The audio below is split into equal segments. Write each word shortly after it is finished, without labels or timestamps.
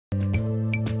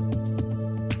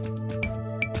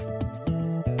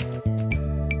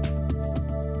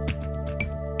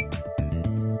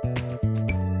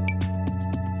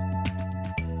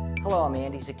Hello, I'm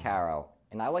Andy Zaccaro,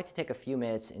 and I'd like to take a few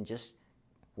minutes and just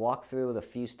walk through the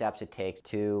few steps it takes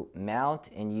to mount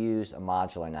and use a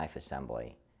modular knife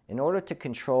assembly. In order to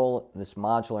control this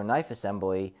modular knife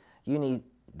assembly, you need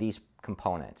these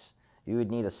components. You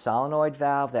would need a solenoid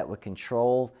valve that would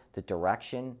control the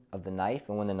direction of the knife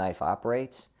and when the knife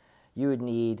operates. You would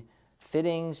need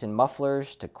fittings and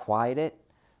mufflers to quiet it,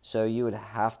 so you would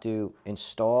have to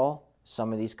install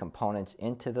some of these components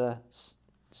into the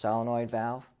solenoid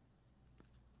valve.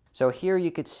 So here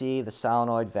you could see the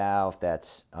solenoid valve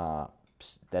that's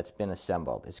been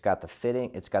assembled. It's got the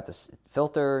fitting, it's got the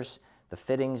filters, the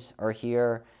fittings are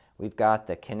here. We've got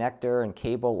the connector and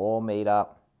cable all made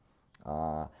up.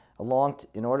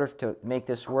 In order to make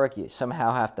this work, you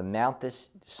somehow have to mount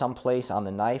this someplace on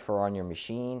the knife or on your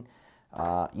machine.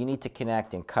 You need to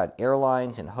connect and cut air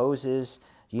lines and hoses.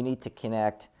 You need to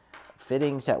connect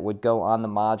fittings that would go on the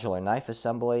modular knife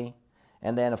assembly.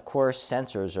 And then, of course,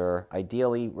 sensors are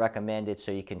ideally recommended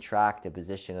so you can track the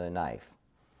position of the knife.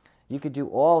 You could do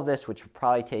all of this, which would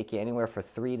probably take you anywhere from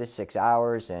 3 to 6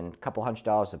 hours and a couple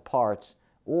 $100 of parts,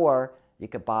 or you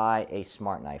could buy a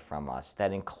SMARTKNIFE from us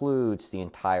that includes the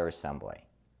entire assembly.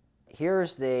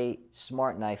 Here's the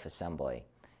SMARTKNIFE assembly.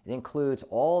 It includes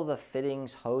all the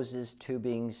fittings, hoses,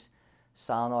 tubings,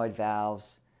 solenoid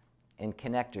valves, and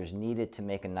connectors needed to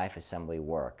make a knife assembly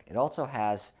work. It also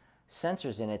has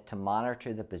sensors in it to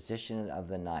monitor the position of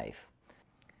the knife.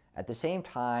 At the same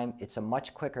time, it's a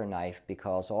much quicker knife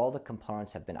because all the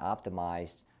components have been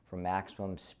optimized for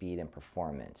maximum speed and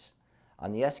performance.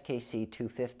 On the SKC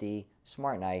 250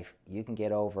 SMARTKNIFE, you can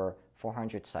get over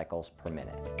 400 cycles per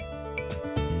minute.